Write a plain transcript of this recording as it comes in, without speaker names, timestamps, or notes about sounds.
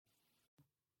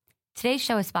Today's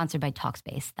show is sponsored by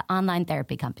Talkspace, the online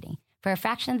therapy company. For a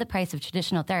fraction of the price of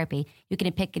traditional therapy, you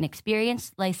can pick an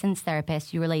experienced, licensed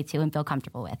therapist you relate to and feel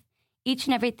comfortable with. Each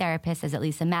and every therapist has at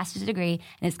least a master's degree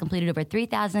and has completed over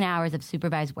 3,000 hours of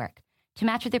supervised work. To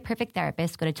match with your perfect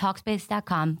therapist, go to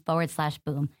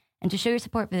Talkspace.com/boom. And to show your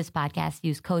support for this podcast,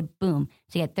 use code BOOM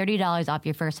to get $30 off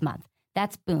your first month.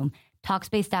 That's BOOM.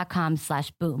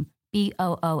 Talkspace.com/boom.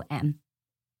 BOOM.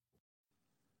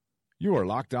 You are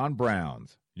Locked On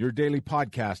Browns, your daily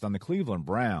podcast on the Cleveland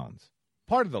Browns.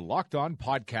 Part of the Locked On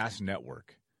Podcast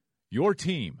Network. Your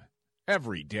team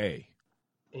every day.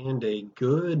 And a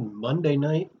good Monday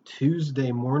night,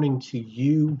 Tuesday morning to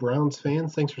you, Browns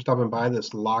fans. Thanks for stopping by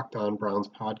this Locked On Browns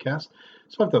podcast.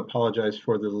 So I have to apologize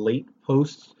for the late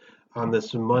posts on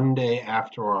this Monday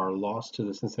after our loss to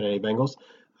the Cincinnati Bengals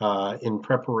in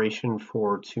preparation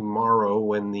for tomorrow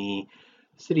when the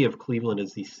city of Cleveland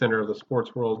is the center of the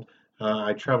sports world.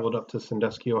 I traveled up to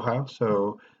Sandusky, Ohio,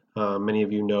 so many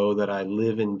of you know that I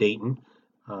live in Dayton,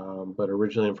 but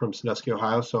originally I'm from Sandusky,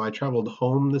 Ohio, so I traveled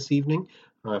home this evening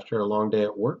after a long day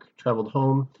at work, traveled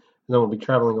home, and then we'll be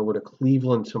traveling over to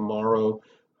Cleveland tomorrow,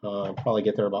 probably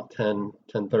get there about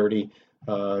 10:30,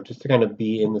 just to kind of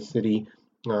be in the city,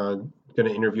 going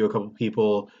to interview a couple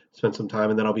people, spend some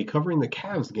time, and then I'll be covering the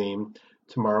Cavs game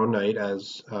tomorrow night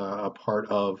as a part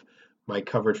of my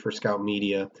coverage for Scout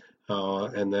Media.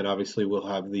 And then obviously we'll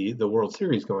have the World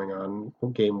Series going on,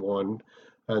 game one.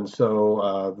 And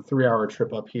so the 3-hour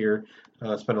trip up here,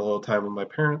 spent a little time with my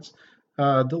parents,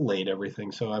 delayed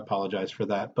everything. So I apologize for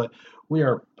that. But we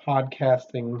are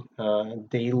podcasting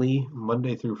daily,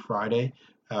 Monday through Friday,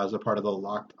 as a part of the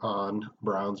Locked On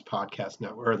Browns podcast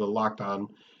network, or the Locked On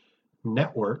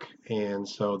Network. And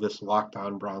so this Locked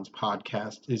On Browns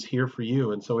podcast is here for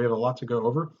you. And so we have a lot to go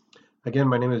over. Again,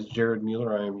 my name is Jared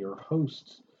Mueller. I am your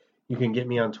host. You can get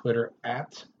me on Twitter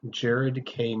at Jared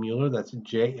K. Mueller. That's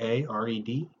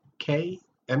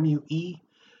JaredKMueller.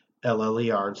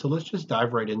 And so let's just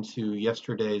dive right into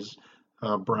yesterday's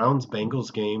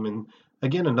Browns-Bengals game. And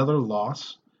again, another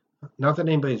loss. Not that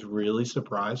anybody's really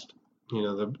surprised. You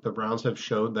know, the Browns have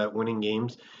showed that winning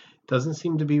games doesn't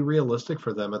seem to be realistic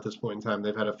for them at this point in time.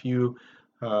 They've had a few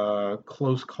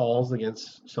close calls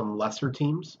against some lesser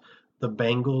teams. The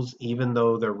Bengals, even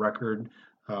though their record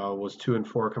was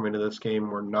 2-4 coming into this game,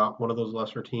 were not one of those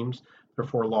lesser teams. Their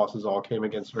 4 losses all came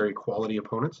against very quality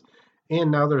opponents.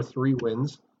 And now their 3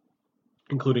 wins,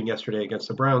 including yesterday against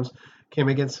the Browns, came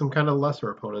against some kind of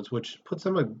lesser opponents, which puts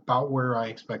them about where I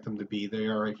expect them to be. They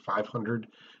are a 500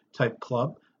 type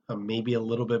club, maybe a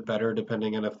little bit better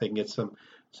depending on if they can get some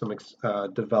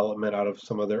development out of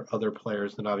some of their other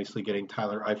players, and obviously getting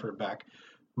Tyler Eifert back.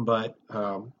 But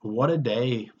what a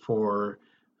day for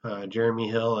Jeremy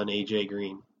Hill and A.J.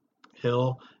 Green.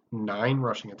 Hill, 9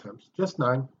 rushing attempts, just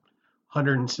 9,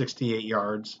 168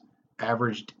 yards,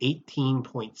 averaged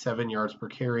 18.7 yards per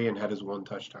carry, and had his 1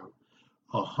 touchdown.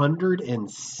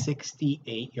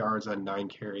 168 yards on 9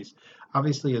 carries.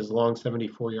 Obviously, his long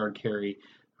 74-yard carry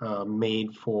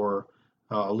made for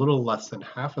a little less than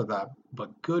half of that,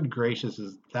 but good gracious,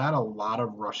 is that a lot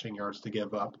of rushing yards to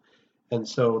give up? And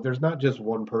so there's not just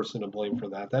one person to blame for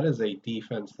that. That is a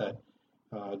defense that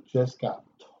just got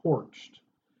torched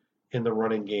in the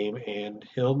running game, and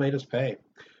Hill made us pay.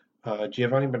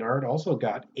 Giovanni Bernard also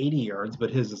got 80 yards, but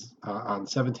his on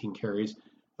 17 carries,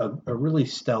 a really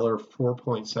stellar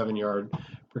 4.7 yard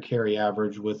per carry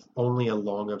average with only a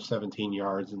long of 17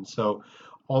 yards. And so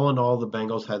all in all, the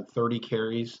Bengals had 30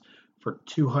 carries for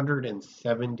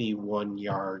 271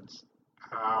 yards.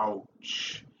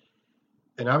 Ouch.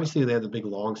 And obviously they had the big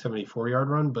long 74-yard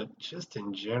run, but just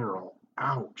in general,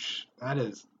 ouch. That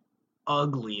is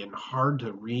ugly and hard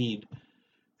to read.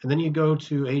 And then you go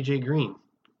to A.J. Green.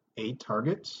 8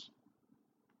 targets,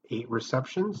 8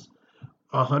 receptions,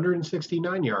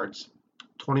 169 yards,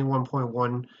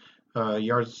 21.1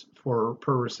 yards per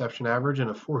reception average, and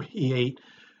a 48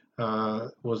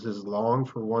 was his long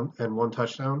for 1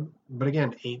 touchdown. But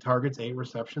again, 8 targets, 8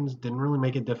 receptions, didn't really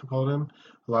make it difficult on him.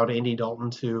 Allowed Andy Dalton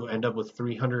to end up with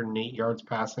 308 yards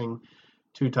passing,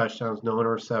 2 touchdowns, no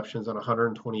interceptions, and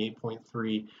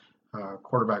 128.3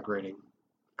 quarterback rating.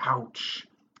 Ouch.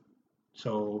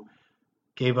 So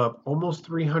gave up almost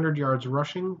 300 yards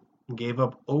rushing, gave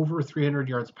up over 300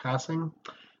 yards passing.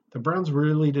 The Browns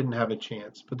really didn't have a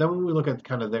chance. But then when we look at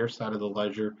kind of their side of the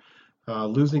ledger,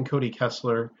 losing Cody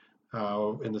Kessler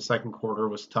in the second quarter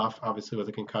was tough, obviously with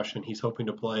a concussion. He's hoping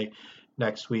to play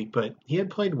next week, but he had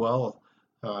played well,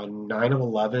 9 of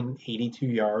 11, 82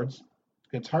 yards.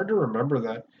 It's hard to remember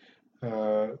that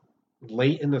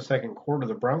late in the second quarter,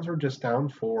 the Browns were just down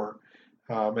 4.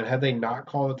 And had they not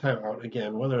called a timeout,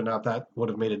 again, whether or not that would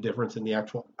have made a difference in the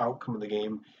actual outcome of the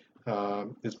game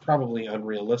is probably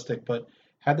unrealistic. But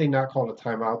had they not called a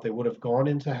timeout, they would have gone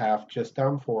into half just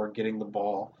down 4, getting the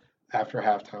ball after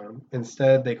halftime.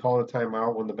 Instead, they called a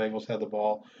timeout when the Bengals had the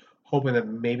ball, hoping that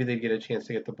maybe they'd get a chance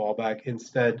to get the ball back.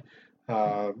 Instead,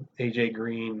 A.J.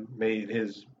 Green made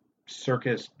his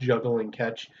circus juggling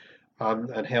catch on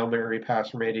a Hail Mary pass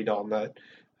from Andy Dalton that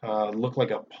looked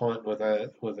like a punt with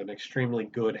an extremely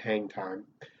good hang time.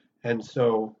 And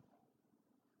so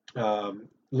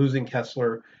losing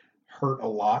Kessler hurt a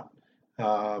lot.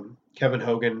 Kevin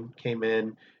Hogan came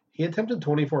in. He attempted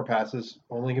 24 passes,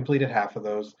 only completed half of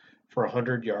those for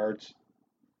 100 yards.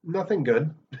 Nothing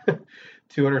good.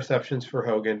 2 interceptions for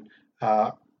Hogan.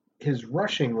 His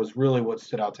rushing was really what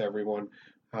stood out to everyone.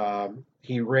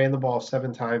 He ran the ball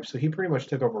 7 times, so he pretty much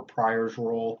took over Pryor's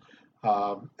role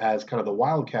as kind of the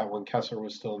wildcat when Kessler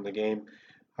was still in the game,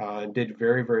 and did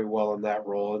very, very well in that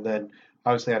role. And then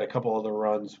obviously had a couple other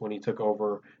runs when he took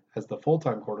over as the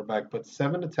full-time quarterback, but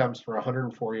 7 attempts for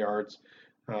 104 yards,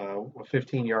 a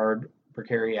 15-yard per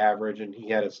carry average, and he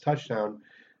had his touchdown.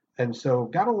 And so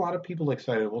got a lot of people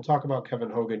excited. We'll talk about Kevin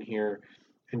Hogan here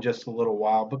in just a little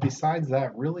while. But besides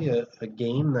that, really a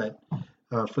game that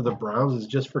for the Browns is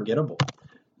just forgettable.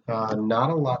 Not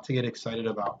a lot to get excited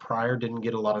about. Pryor didn't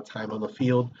get a lot of time on the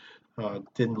field,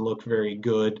 didn't look very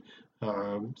good.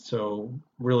 So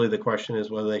really the question is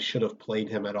whether they should have played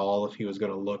him at all if he was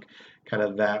going to look kind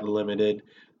of that limited.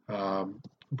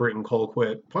 Britton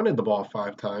Colquitt punted the ball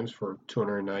 5 times for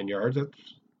 209 yards.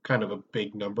 That's kind of a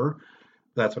big number.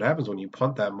 That's what happens when you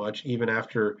punt that much, even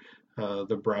after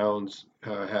the Browns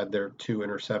had their 2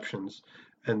 interceptions.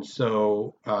 And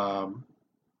so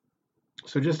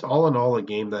just all in all, a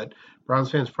game that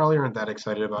Browns fans probably aren't that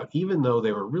excited about, even though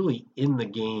they were really in the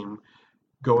game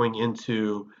going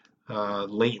into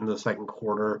late in the second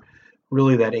quarter.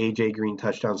 Really, that A.J. Green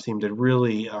touchdown seemed to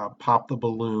really pop the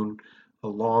balloon,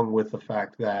 along with the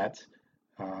fact that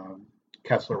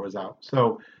Kessler was out.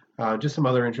 So just some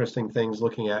other interesting things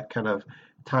looking at kind of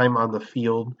time on the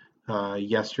field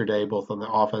yesterday, both on the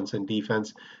offense and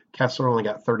defense. Kessler only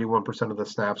got 31% of the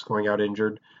snaps going out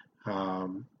injured.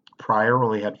 Pryor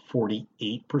only had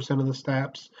 48% of the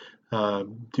snaps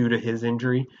due to his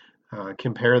injury.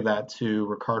 Compare that to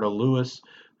Ricardo Lewis,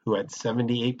 who had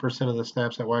 78% of the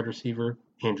snaps at wide receiver.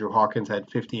 Andrew Hawkins had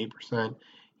 58%.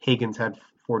 Higgins had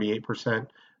 48%,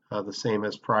 the same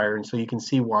as Pryor. And so you can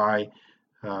see why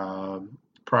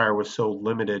Pryor was so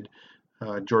limited.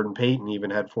 Jordan Payton even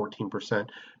had 14%.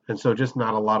 And so just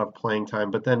not a lot of playing time.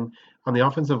 But then on the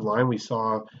offensive line, we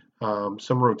saw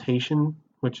some rotation,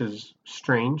 which is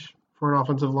strange for an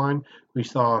offensive line. We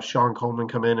saw Sean Coleman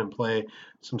come in and play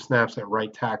some snaps at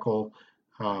right tackle.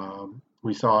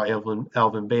 We saw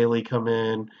Alvin Bailey come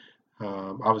in.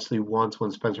 Obviously, once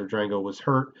when Spencer Drango was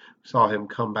hurt, we saw him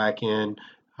come back in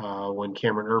when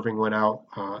Cameron Irving went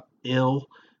out ill,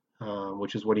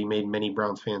 which is what he made many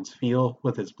Browns fans feel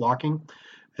with his blocking.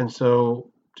 And so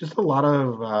just a lot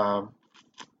of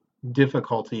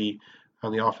difficulty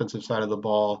on the offensive side of the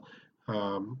ball.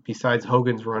 Besides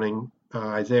Hogan's running,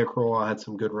 Isaiah Crowell had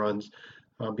some good runs.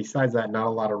 Besides that, not a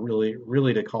lot of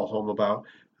really to call home about,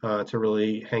 to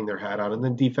really hang their hat on. And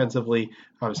then defensively,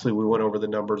 obviously we went over the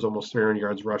numbers, almost 300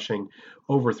 yards rushing,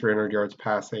 over 300 yards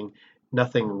passing.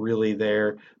 Nothing really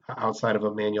there outside of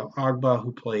Emmanuel Ogbah,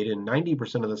 who played in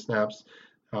 90% of the snaps,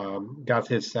 got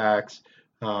his sacks,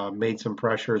 made some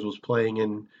pressures, was playing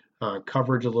in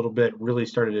coverage a little bit, really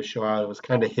started to show out. It was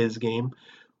kind of his game.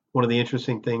 One of the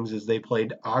interesting things is they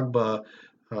played Ogbah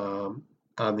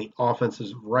on the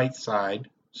offense's right side,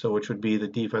 so which would be the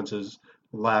defense's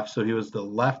left. So he was the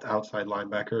left outside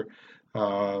linebacker,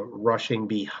 rushing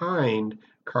behind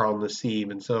Carl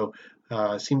Nassib, and so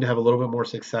seemed to have a little bit more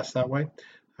success that way.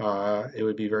 It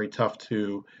would be very tough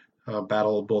to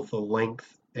battle both the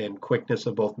length and quickness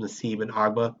of both Nassib and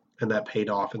Ogbah, and that paid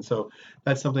off. And so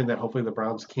that's something that hopefully the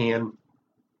Browns can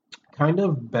kind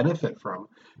of benefit from,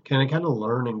 can kind of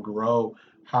learn and grow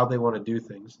how they want to do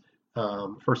things.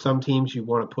 For some teams, you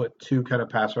want to put 2 kind of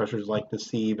pass rushers like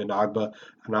Nassib and Ogbah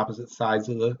on opposite sides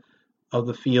of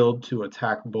the field to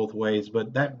attack both ways,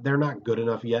 but that they're not good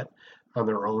enough yet on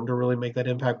their own to really make that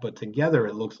impact. But together,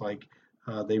 it looks like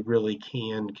they really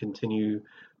can continue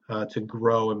to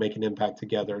grow and make an impact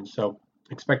together. And so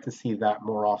expect to see that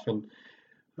more often.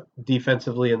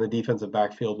 Defensively, in the defensive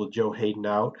backfield with Joe Hayden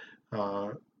out,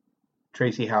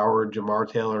 Tracy Howard, Jamar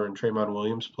Taylor, and Tremont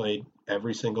Williams played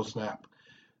every single snap.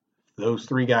 Those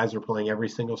 3 guys are playing every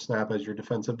single snap as your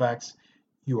defensive backs.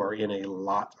 You are in a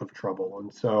lot of trouble.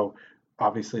 And so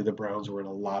obviously the Browns were in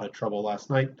a lot of trouble last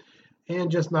night. and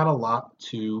just not a lot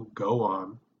to go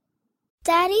on.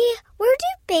 Daddy, where do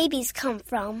babies come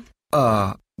from?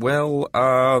 Honey?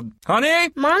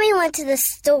 Mommy went to the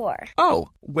store. Oh,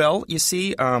 well, you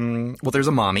see, there's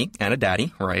a mommy and a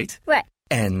daddy, right? Right.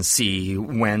 And see,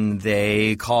 when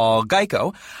they call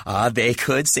Geico, they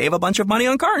could save a bunch of money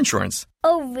on car insurance.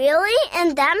 Oh, really?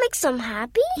 And that makes them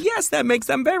happy? Yes, that makes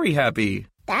them very happy.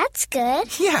 That's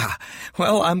good. Yeah.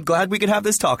 Well, I'm glad we could have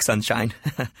this talk, Sunshine.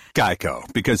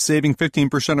 Geico, because saving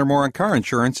 15% or more on car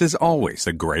insurance is always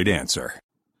a great answer.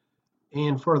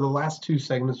 And for the last two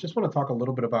segments, just want to talk a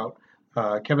little bit about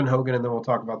Kevin Hogan, and then we'll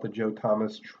talk about the Joe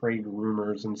Thomas trade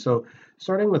rumors. And so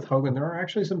starting with Hogan, there are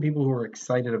actually some people who are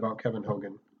excited about Kevin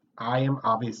Hogan. I am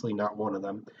obviously not one of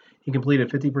them. He completed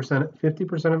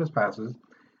 50% of his passes.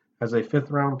 As a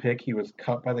fifth-round pick, he was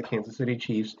cut by the Kansas City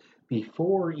Chiefs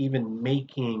before even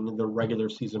making the regular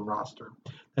season roster.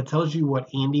 That tells you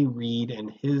what Andy Reid and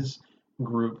his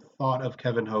group thought of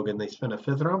Kevin Hogan. They spent a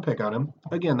fifth-round pick on him.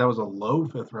 Again, that was a low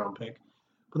fifth-round pick.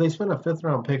 But they spent a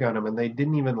fifth-round pick on him, and they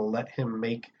didn't even let him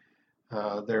make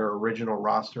their original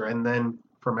roster. And then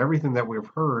from everything that we've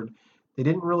heard, they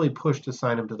didn't really push to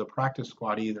sign him to the practice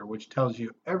squad either, which tells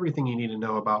you everything you need to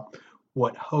know about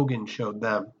what Hogan showed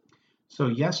them. So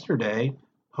yesterday,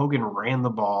 Hogan ran the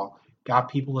ball,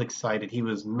 got people excited. He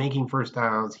was making first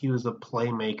downs. He was a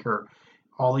playmaker.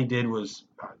 All he did was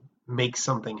make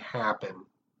something happen.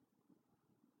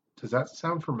 Does that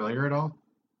sound familiar at all?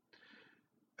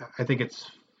 I think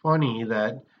it's funny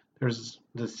that there's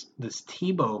this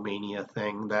Tebow mania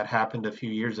thing that happened a few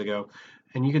years ago,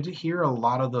 and you could hear a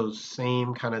lot of those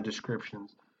same kind of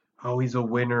descriptions. Oh, he's a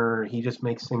winner. He just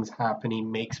makes things happen. He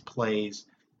makes plays.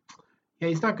 Yeah,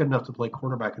 he's not good enough to play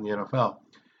quarterback in the NFL.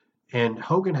 And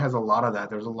Hogan has a lot of that.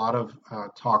 There's a lot of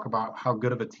talk about how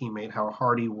good of a teammate, how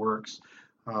hard he works.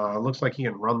 Looks like he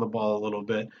can run the ball a little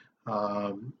bit.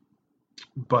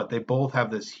 But they both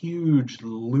have this huge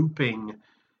looping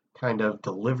kind of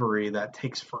delivery that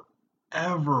takes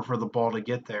forever for the ball to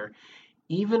get there.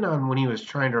 Even on when he was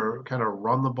trying to kind of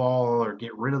run the ball or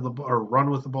get rid of the ball or run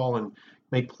with the ball and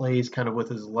make plays kind of with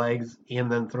his legs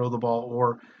and then throw the ball,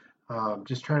 or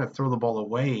just trying to throw the ball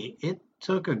away, it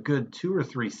took a good 2 or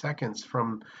 3 seconds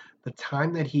from the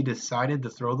time that he decided to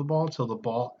throw the ball till the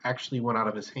ball actually went out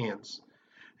of his hands.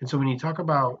 And so when you talk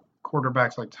about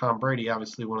quarterbacks like Tom Brady,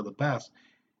 obviously one of the best,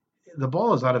 the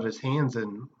ball is out of his hands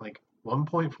in like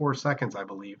 1.4 seconds, I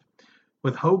believe.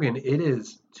 With Hogan, it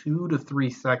is 2 to 3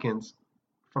 seconds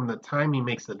from the time he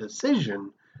makes the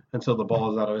decision until the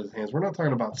ball is out of his hands. We're not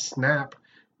talking about snap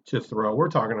to throw. We're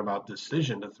talking about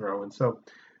decision to throw. And so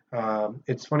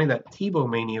it's funny that Tebow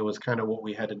mania was kind of what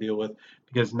we had to deal with,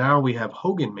 because now we have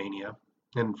Hogan mania.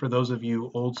 And for those of you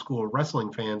old school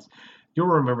wrestling fans, you'll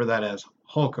remember that as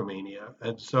Hulkamania.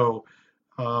 And so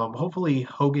hopefully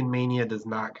Hogan mania does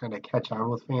not kind of catch on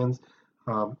with fans.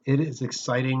 It is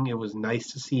exciting. It was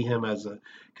nice to see him as a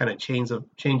kind of change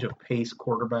of pace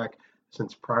quarterback,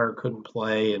 since Pryor couldn't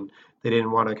play and they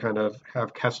didn't want to kind of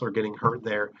have Kessler getting hurt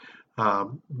there.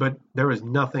 But there was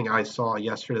nothing I saw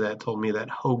yesterday that told me that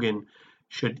Hogan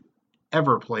should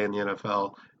ever play in the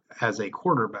NFL as a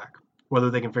quarterback. Whether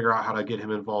they can figure out how to get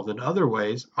him involved in other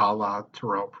ways, a la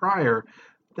Terrell Pryor,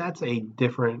 that's a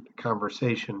different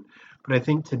conversation. But I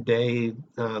think today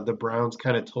the Browns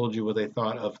kind of told you what they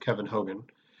thought of Kevin Hogan.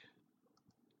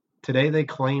 Today they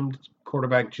claimed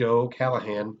quarterback Joe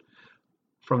Callahan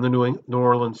from the New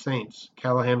Orleans Saints.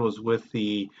 Callahan was with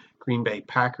the Green Bay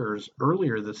Packers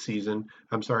earlier this season.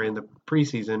 In the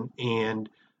preseason and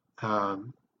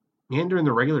during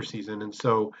the regular season. And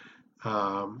so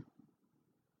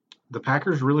the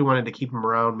Packers really wanted to keep him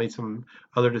around, made some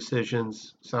other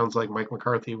decisions. Sounds like Mike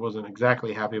McCarthy wasn't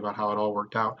exactly happy about how it all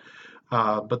worked out.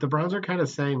 But the Browns are kind of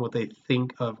saying what they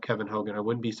think of Kevin Hogan. I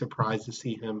wouldn't be surprised to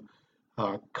see him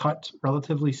cut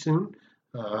relatively soon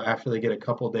after they get a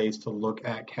couple days to look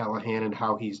at Callahan and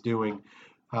how he's doing,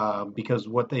 because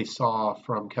what they saw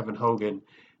from Kevin Hogan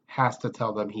has to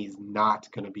tell them he's not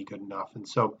going to be good enough. And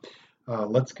so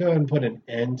let's go ahead and put an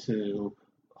end to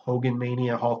Hogan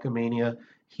mania, Hulkamania.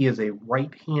 He is a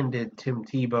right-handed Tim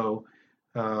Tebow.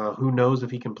 Who knows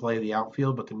if he can play the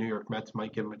outfield, but the New York Mets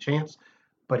might give him a chance.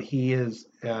 But he is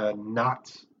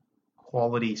not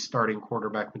quality starting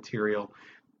quarterback material,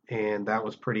 and that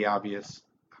was pretty obvious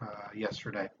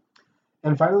yesterday.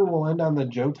 And finally, we'll end on the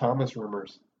Joe Thomas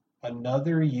rumors.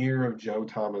 Another year of Joe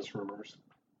Thomas rumors.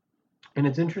 And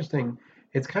it's interesting.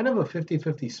 It's kind of a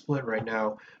 50-50 split right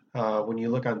now. When you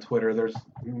look on Twitter, there's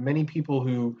many people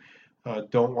who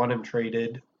don't want him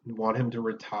traded, want him to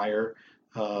retire.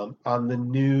 On the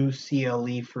new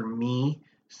CLE for Me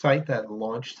site that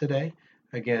launched today,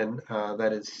 Again,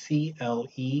 that is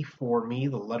CLE for me,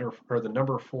 the letter or the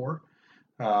number 4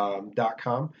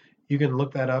 .com. You can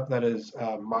look that up. That is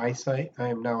my site. I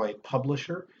am now a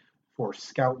publisher for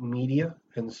Scout Media,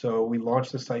 and so we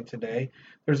launched the site today.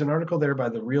 There's an article there by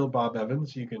the real Bob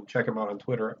Evans. You can check him out on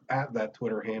Twitter at that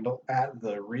Twitter handle at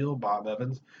the real Bob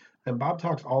Evans, and Bob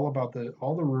talks all about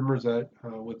all the rumors that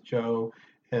with Joe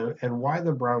and why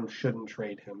the Browns shouldn't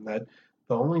trade him. That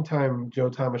the only time Joe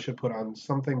Thomas should put on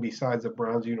something besides a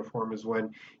Browns uniform is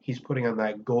when he's putting on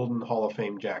that golden Hall of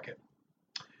Fame jacket.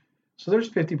 So there's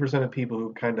 50% of people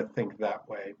who kind of think that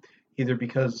way, either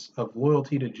because of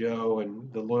loyalty to Joe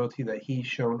and the loyalty that he's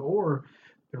shown, or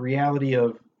the reality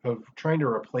of trying to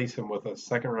replace him with a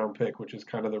second-round pick, which is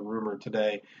kind of the rumor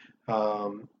today.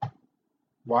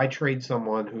 Why trade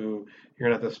someone who you're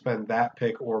going to have to spend that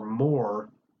pick or more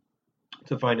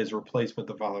to find his replacement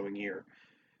the following year?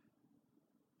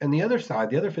 And the other side,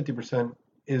 the other 50%,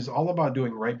 is all about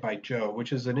doing right by Joe,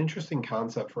 which is an interesting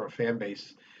concept for a fan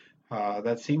base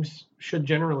that should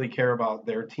generally care about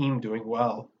their team doing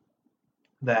well.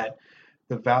 That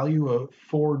the value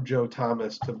for Joe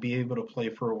Thomas to be able to play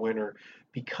for a winner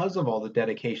because of all the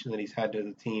dedication that he's had to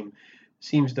the team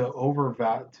seems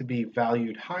to be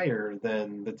valued higher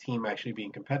than the team actually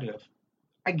being competitive.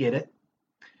 I get it.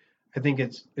 I think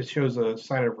it shows a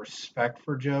sign of respect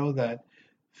for Joe that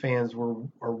fans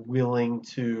are willing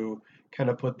to kind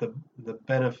of put the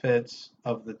benefits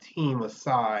of the team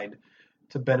aside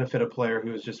to benefit a player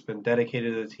who has just been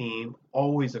dedicated to the team,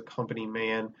 always a company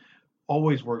man,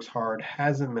 always works hard,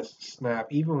 hasn't missed a snap,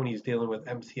 even when he's dealing with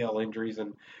MCL injuries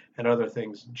and other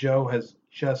things. Joe has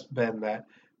just been that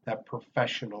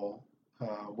professional,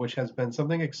 which has been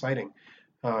something exciting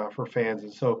for fans.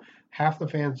 And so half the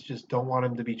fans just don't want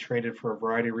him to be traded for a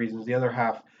variety of reasons. The other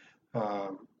half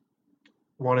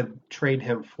want to trade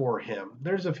him for him.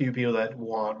 There's a few people that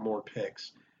want more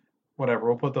picks. Whatever,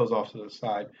 we'll put those off to the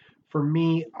side. For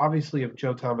me, obviously, if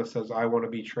Joe Thomas says, I want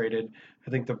to be traded, I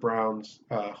think the Browns,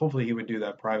 hopefully he would do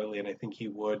that privately, and I think he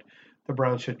would. The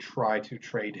Browns should try to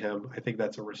trade him. I think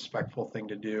that's a respectful thing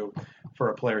to do for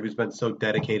a player who's been so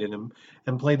dedicated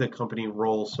and played the company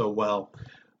role so well.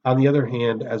 On the other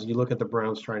hand, as you look at the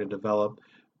Browns trying to develop,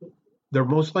 they're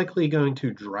most likely going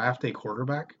to draft a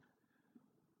quarterback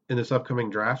in this upcoming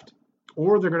draft,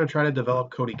 or they're going to try to develop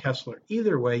Cody Kessler.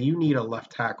 Either way, you need a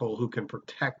left tackle who can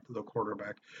protect the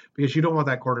quarterback because you don't want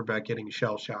that quarterback getting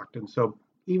shell-shocked. And so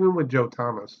even with Joe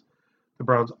Thomas, the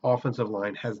Browns' offensive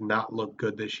line has not looked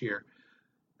good this year.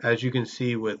 As you can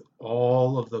see with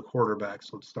all of the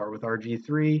quarterbacks, let's start with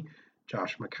RG3,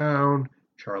 Josh McCown,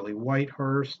 Charlie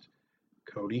Whitehurst,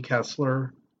 Cody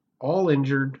Kessler, all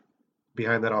injured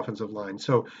behind that offensive line.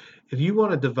 So if you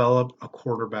want to develop a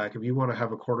quarterback, if you want to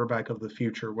have a quarterback of the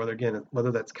future, whether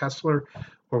that's Kessler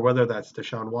or whether that's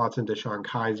Deshaun Watson, Deshaun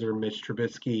Kaiser, Mitch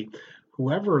Trubisky,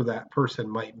 whoever that person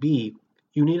might be,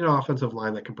 you need an offensive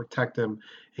line that can protect him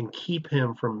and keep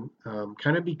him from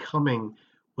kind of becoming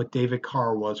what David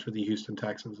Carr was for the Houston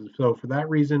Texans. And so for that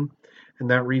reason and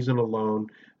that reason alone,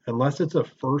 unless it's a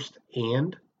first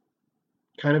and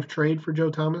kind of trade for Joe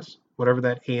Thomas, whatever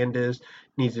that and is,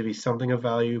 needs to be something of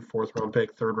value, 4th round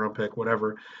pick, 3rd round pick,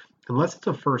 whatever. Unless it's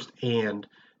a first and,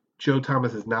 Joe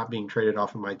Thomas is not being traded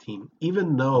off of my team,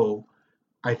 even though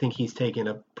I think he's taken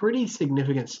a pretty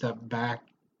significant step back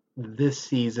this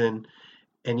season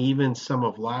and even some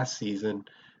of last season,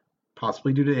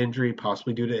 possibly due to injury,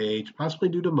 possibly due to age, possibly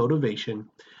due to motivation.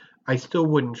 I still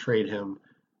wouldn't trade him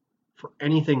for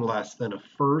anything less than a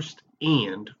first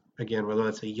and, again, whether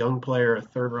that's a young player, a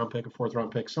 3rd round pick, a 4th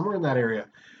round pick, somewhere in that area.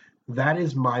 That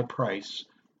is my price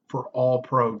for all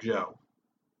pro Joe.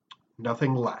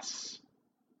 Nothing less.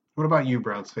 What about you,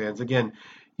 Browns fans? Again,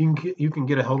 you can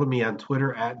get a hold of me on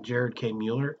Twitter at Jared K.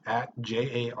 Mueller, at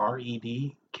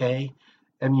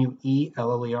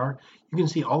JaredKMueller. You can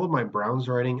see all of my Browns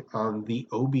writing on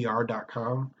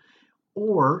theobr.com,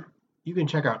 or you can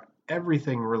check out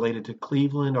everything related to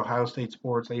Cleveland, Ohio State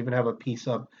sports. I even have a piece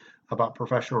up about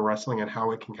professional wrestling and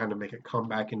how it can kind of make it come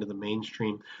back into the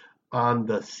mainstream on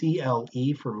the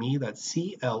CLE for me. That's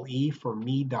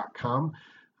CLEforme.com.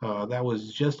 That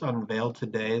was just unveiled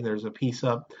today. There's a piece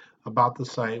up about the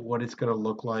site, what it's going to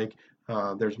look like.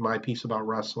 There's my piece about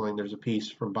wrestling. There's a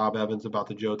piece from Bob Evans about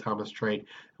the Joe Thomas trade. And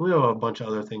we have a bunch of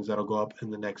other things that'll go up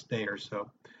in the next day or so.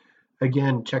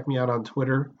 Again, check me out on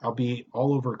Twitter. I'll be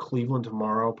all over Cleveland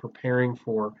tomorrow preparing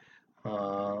for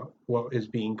what is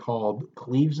being called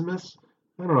Clevesmas.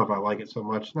 I don't know if I like it so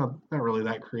much. Not really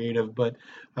that creative, but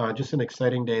just an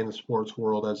exciting day in the sports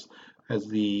world as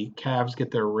the Cavs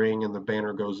get their ring and the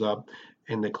banner goes up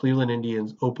and the Cleveland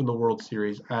Indians open the World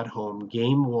Series at home.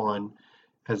 Game 1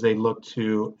 as they look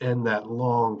to end that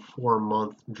long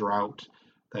 4-month drought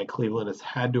that Cleveland has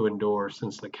had to endure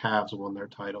since the Cavs won their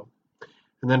title.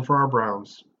 And then for our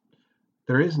Browns,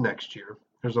 there is next year.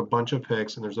 There's a bunch of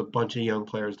picks and there's a bunch of young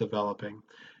players developing.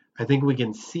 I think we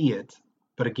can see it,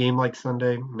 but a game like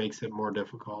Sunday makes it more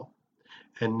difficult.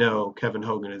 And no, Kevin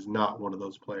Hogan is not one of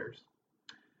those players.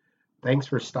 Thanks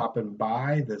for stopping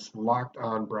by this Locked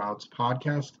On Browns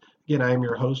podcast. Again, I am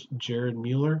your host, Jared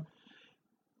Mueller.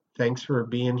 Thanks for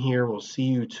being here. We'll see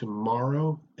you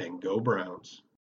tomorrow, and go Browns.